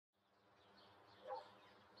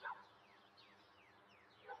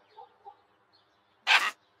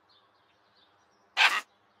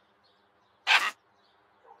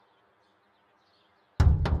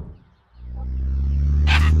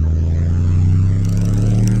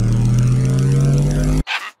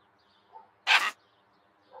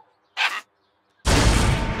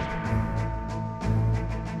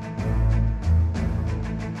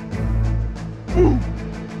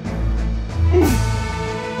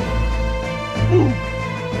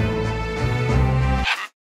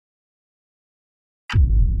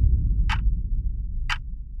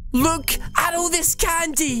Look at all this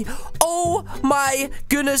candy. Oh my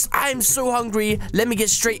goodness, I'm so hungry. Let me get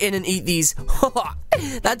straight in and eat these.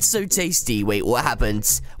 That's so tasty. Wait, what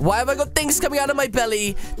happened? Why have I got things coming out of my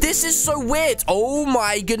belly? This is so weird. Oh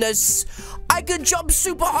my goodness. I could jump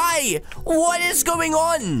super high. What is going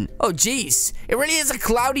on? Oh, geez. It really is a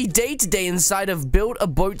cloudy day today inside of Build a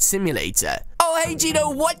Boat Simulator. Oh, hey, Gino.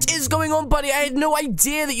 What is going on, buddy? I had no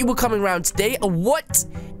idea that you were coming around today. What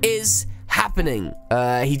is happening?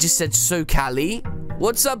 He just said, so Callie.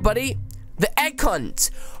 What's up, buddy? The egg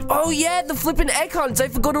hunt. Oh, yeah, the flipping egg hunt. I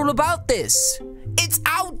forgot all about this. It's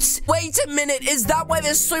out. Wait a minute. Is that why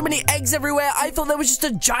there's so many eggs everywhere? I thought there was just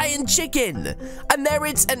a giant chicken. And there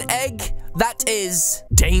it's an egg that is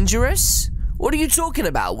dangerous. What are you talking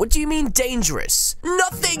about? What do you mean dangerous?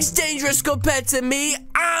 Nothing's dangerous compared to me.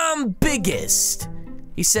 I'm biggest.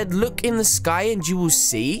 He said, look in the sky and you will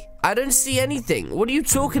see. I don't see anything. What are you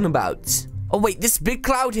talking about? Oh, wait, this big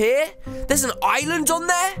cloud here? There's an island on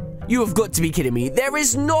there? You have got to be kidding me. There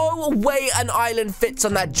is no way an island fits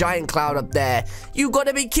on that giant cloud up there. You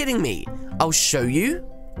gotta be kidding me. I'll show you.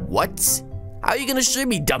 What? How are you gonna show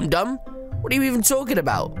me, dum-dum? What are you even talking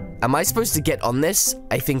about? Am I supposed to get on this?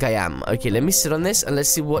 I think I am. Okay, let me sit on this and let's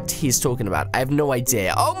see what he's talking about. I have no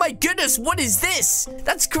idea. Oh my goodness, what is this?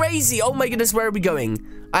 That's crazy. Oh my goodness, where are we going?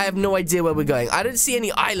 I have no idea where we're going. I don't see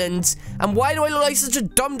any islands. And why do I look like such a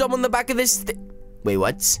dum-dum on the back of this Wait,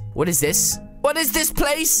 what? What is this? What is this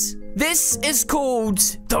place? This is called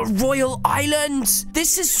the Royal Island.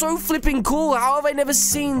 This is so flipping cool. How have I never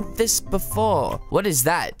seen this before? What is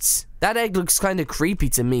that? That egg looks kind of creepy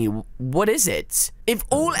to me. What is it? If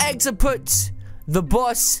all eggs are put, the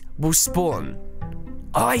boss will spawn.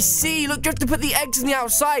 Oh, I see. Look, you have to put the eggs on the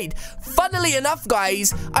outside. Funnily enough,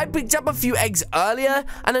 guys, I picked up a few eggs earlier,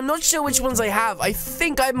 and I'm not sure which ones I have. I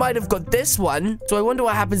think I might have got this one. So I wonder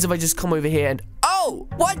what happens if I just come over here and... Oh,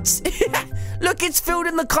 what? Look, it's filled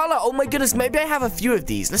in the color. Oh, my goodness. Maybe I have a few of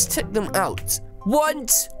these. Let's check them out.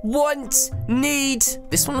 Want, need.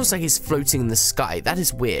 This one looks like it's floating in the sky. That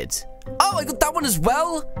is weird. Oh, I got that one as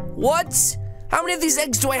well. What? How many of these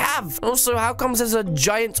eggs do I have? Also, how comes there's a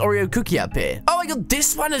giant Oreo cookie up here? Oh, I got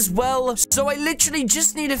this one as well. So I literally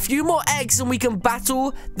just need a few more eggs and we can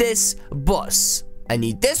battle this boss. I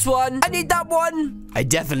need this one. I need that one. I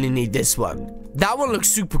definitely need this one. That one looks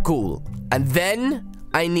super cool. And then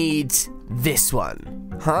I need this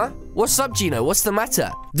one. Huh? What's up, Gino? What's the matter?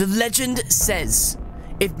 The legend says,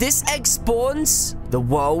 if this egg spawns, the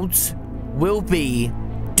world will be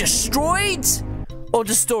destroyed or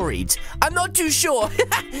destroyed. I'm not too sure.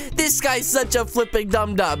 This guy's such a flipping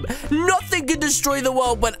dum-dum. Nothing can destroy the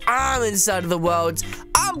world, but I'm inside of the world.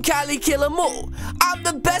 I'm Callie Kill 'em all. I'm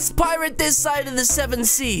the best pirate this side of the 7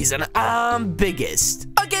 seas, and I'm biggest.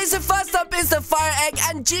 Okay, so first up is the fire egg,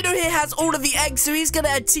 and Gino here has all of the eggs, so he's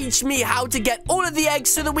gonna teach me how to get all of the eggs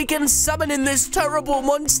so that we can summon in this terrible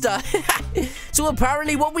monster. So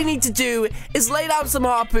apparently what we need to do is lay down some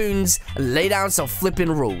harpoons and lay down some flipping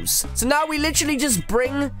rules. So now we literally just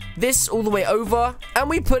bring this all the way over and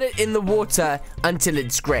we put it in the water until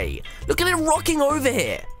it's gray. Look at it rocking over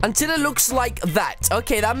here until it looks like that.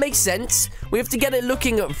 Okay, that makes sense. We have to get it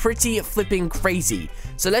looking pretty flipping crazy.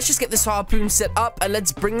 So let's just get this harpoon set up and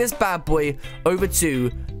let's bring this bad boy over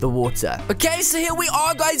to the water. Okay, so here we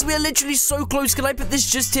are, guys. We are literally so close. Can I put this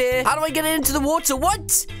just here? How do I get it into the water?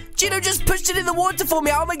 What? Gino just pushed it in the water for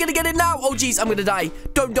me. How am I going to get it now? Oh, geez, I'm going to die.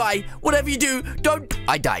 Don't die. Whatever you do, don't.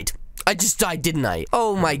 I died. I just died, didn't I?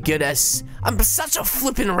 Oh my goodness. I'm such a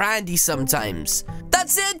flippin' Randy sometimes.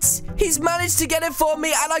 That's it. He's managed to get it for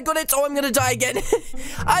me and I got it. Oh, I'm gonna die again.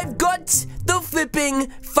 I've got the flipping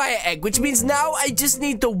fire egg, which means now I just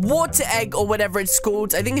need the water egg or whatever it's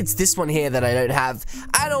called. I think it's this one here that I don't have.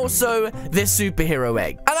 And also the superhero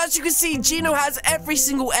egg. And as you can see, Gino has every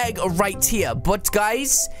single egg right here. But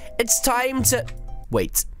guys, it's time to...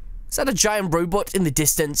 Wait. Is that a giant robot in the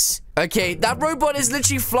distance? Okay, that robot is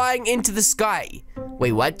literally flying into the sky.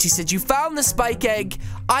 Wait, what? He said, you found the spike egg.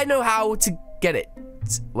 I know how to get it.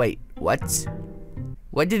 Wait, what?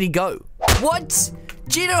 Where did he go? What?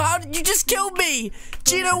 Gino, how did you just kill me?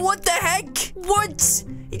 Gino, what the heck? What?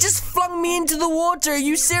 He just flung me into the water. Are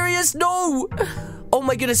you serious? No. Oh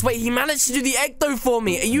my goodness, wait, he managed to do the egg though for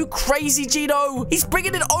me. Are you crazy, Gino? He's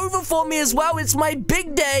bringing it over for me as well. It's my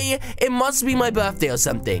big day. It must be my birthday or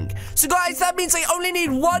something. So guys, that means I only need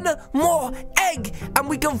one more egg and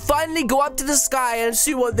we can finally go up to the sky and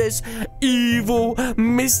see what this evil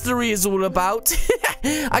mystery is all about.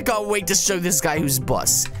 I can't wait to show this guy who's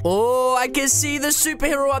boss. Oh, I can see the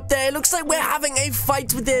superhero up there. It looks like we're having a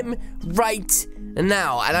fight with him right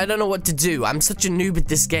now, and I don't know what to do. I'm such a noob at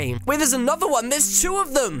this game. Wait, there's another one. There's 2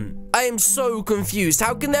 of them. I am so confused.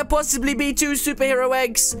 How can there possibly be 2 superhero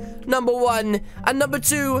eggs? Number 1 and number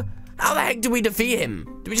 2. How the heck do we defeat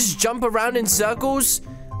him? Do we just jump around in circles?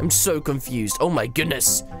 I'm so confused. Oh my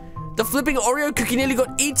goodness. The flipping Oreo cookie nearly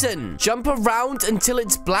got eaten. Jump around until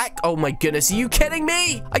it's black. Oh my goodness. Are you kidding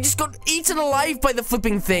me? I just got eaten alive by the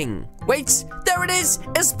flipping thing. Wait, there it is.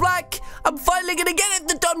 It's black. I'm finally gonna get it,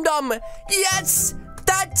 the dum-dum. Yes,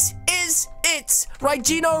 that is it. Right,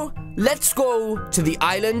 Gino, let's go to the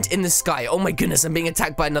island in the sky. Oh my goodness, I'm being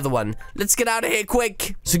attacked by another one. Let's get out of here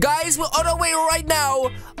quick. So guys, we're on our way right now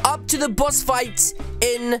up to the boss fight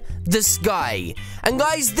in the sky. And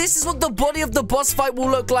guys, this is what the body of the boss fight will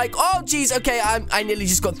look like. Oh geez, okay, I nearly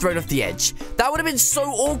just got thrown off the edge. That would have been so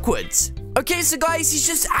awkward. Okay, so guys, he's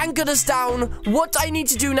just anchored us down. What I need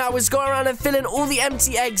to do now is go around and fill in all the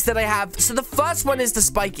empty eggs that I have. So the first one is the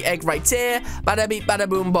spiky egg right here. Bada beep, bada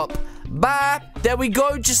boom, bop. Bah, there we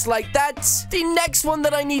go, just like that. The next one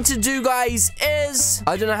that I need to do, guys, is...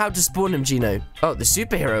 I don't know how to spawn him, Gino. Oh, the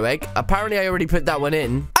superhero egg. Apparently, I already put that one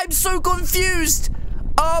in. I'm so confused.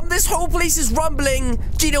 This whole place is rumbling.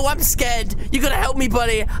 Gino, I'm scared. You gotta help me,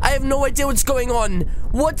 buddy. I have no idea what's going on.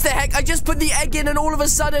 What the heck? I just put the egg in and all of a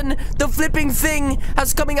sudden, the flipping thing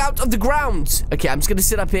has coming out of the ground. Okay, I'm just gonna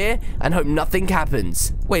sit up here and hope nothing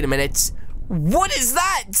happens. Wait a minute. What is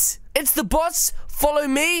that? It's the boss. Follow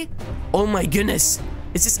me. Oh my goodness.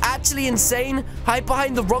 Is this actually insane? Hide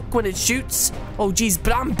behind the rock when it shoots? Oh geez,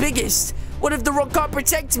 but I'm biggest. What if the rock can't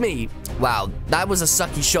protect me? Wow, that was a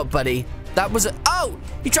sucky shot, buddy. That was a... Oh!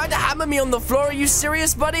 He tried to hammer me on the floor. Are you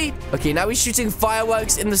serious, buddy? Okay, now he's shooting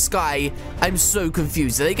fireworks in the sky. I'm so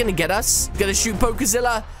confused. Are they gonna get us? Gonna shoot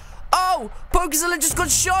Pokezilla? Oh! Pokezilla just got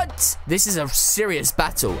shot! This is a serious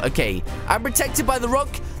battle. Okay, I'm protected by the rock.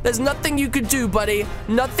 There's nothing you could do, buddy.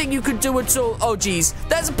 Nothing you could do at all. Oh, geez.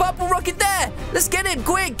 There's a purple rocket there! Let's get it,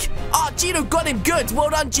 quick! Ah, oh, Gino got him. Good.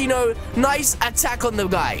 Well done, Gino. Nice attack on the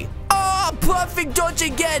guy. Oh, perfect dodge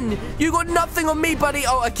again. You got nothing on me, buddy.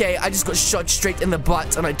 Oh, okay. I just got shot straight in the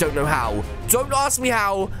butt, and I don't know how. Don't ask me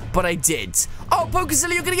how, but I did. Oh,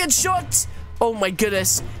 Pokezilla, you're gonna get shot. Oh, my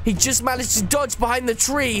goodness. He just managed to dodge behind the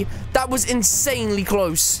tree. That was insanely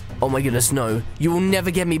close. Oh, my goodness, no. You will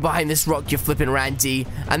never get me behind this rock, you flipping Randy.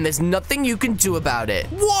 And there's nothing you can do about it.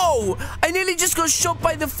 Whoa! I nearly just got shot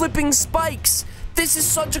by the flipping spikes. This is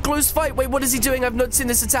such a close fight. Wait, what is he doing? I've not seen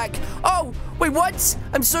this attack. Oh, wait, what?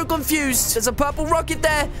 I'm so confused. There's a purple rocket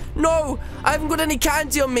there. No, I haven't got any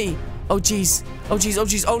candy on me. Oh, jeez. Oh, jeez. Oh,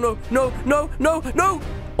 jeez. Oh, no, no, no, no, no.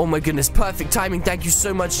 Oh, my goodness. Perfect timing. Thank you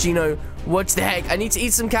so much, Gino. What the heck? I need to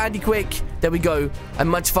eat some candy quick. There we go. I'm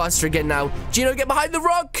much faster again now. Gino, get behind the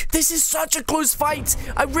rock. This is such a close fight.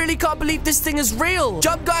 I really can't believe this thing is real.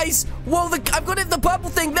 Jump, guys. Whoa, I've got it, the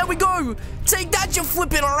purple thing. There we go. Take that, you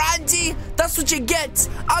flipping Randy. That's what you get.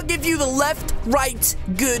 I'll give you the left, right,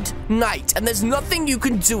 good night. And there's nothing you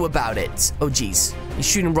can do about it. Oh, jeez. He's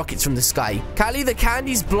shooting rockets from the sky. Callie, the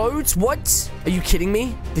candy's blowed? What? Are you kidding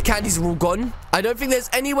me? The candies are all gone? I don't think there's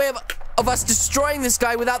any way of us destroying this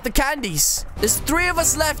guy without the candies. There's 3 of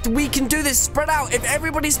us left. We can do this. Spread out. If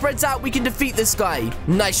everybody spreads out, we can defeat this guy.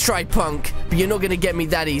 Nice try, punk. But you're not gonna get me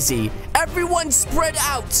that easy. Everyone spread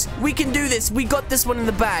out. We can do this. We got this one in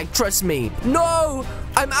the bag. Trust me. No!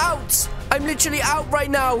 I'm out. I'm literally out right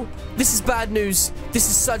now. This is bad news. This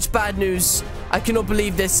is such bad news. I cannot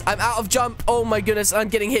believe this. I'm out of jump. Oh my goodness. I'm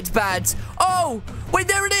getting hit bad. Oh! Wait,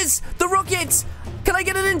 there it is. The rocket. Can I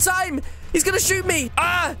get it in time? He's gonna shoot me.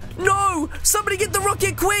 Ah, no. Somebody get the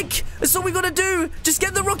rocket quick. That's all we gotta do. Just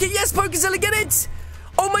get the rocket. Yes, Pokezilla, get it.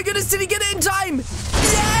 Oh my goodness, did he get it in time?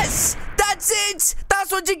 Yes, that's it.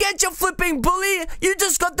 That's what you get, you flipping bully. You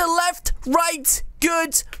just got the left, right,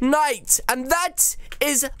 good night. And that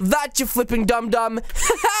is that, you flipping dum-dum.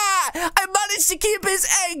 I managed to keep his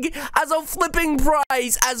egg as a flipping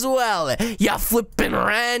prize as well. You flipping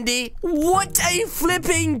Randy. What a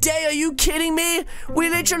flipping day. Are you kidding me? We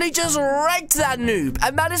literally just wrecked that noob.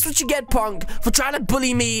 And that is what you get, punk, for trying to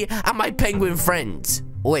bully me and my penguin friend.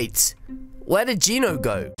 Wait, where did Gino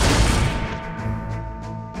go?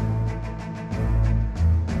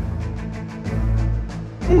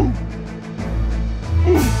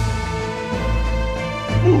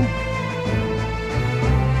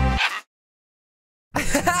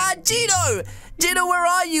 Gino, where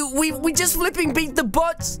are you? We just flipping beat the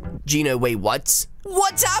bots. Gino, wait, what?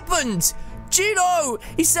 What happened? Gino!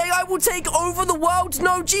 He's saying I will take over the world.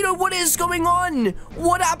 No, Gino, what is going on?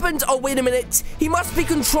 What happened? Oh, wait a minute. He must be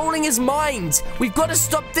controlling his mind. We've got to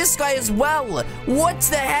stop this guy as well. What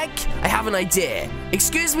the heck? I have an idea.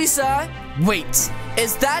 Excuse me, sir. Wait,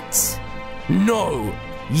 is that... No.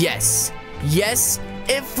 Yes. Yes,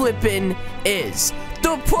 it flippin' is.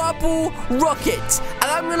 The purple rocket. And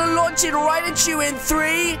I'm gonna launch it right at you in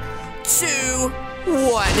 3, 2,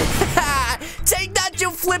 1. Take that, you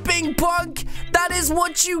flipping punk. That is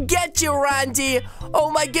what you get, you Randy. Oh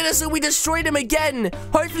my goodness, and we destroyed him again.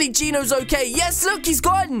 Hopefully Gino's okay. Yes, look, he's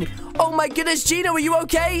gone. Oh my goodness, Gino, are you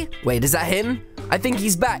okay? Wait, is that him? I think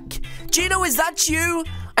he's back. Gino, is that you?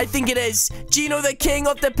 I think it is. Gino, the king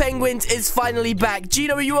of the penguins, is finally back.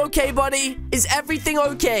 Gino, are you okay, buddy? Is everything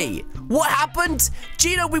okay? What happened?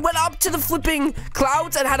 Gino, we went up to the flipping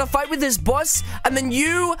clouds and had a fight with this boss, and then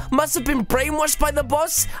you must have been brainwashed by the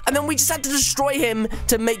boss, and then we just had to destroy him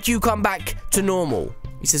to make you come back to normal.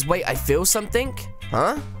 He says, wait, I feel something?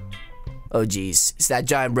 Huh? Oh, geez. It's that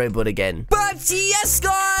giant robot again. But yes,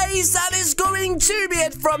 guys, that is going to be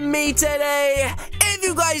it from me today. If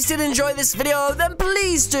you guys did enjoy this video, then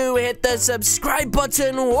please do hit the subscribe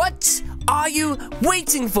button. What are you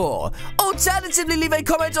waiting for? Alternatively, leave a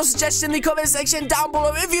comment or suggestion in the comment section down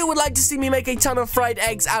below if you would like to see me make a ton of fried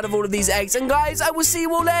eggs out of all of these eggs. And guys, I will see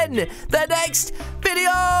you all in the next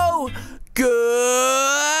video.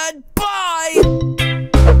 Goodbye.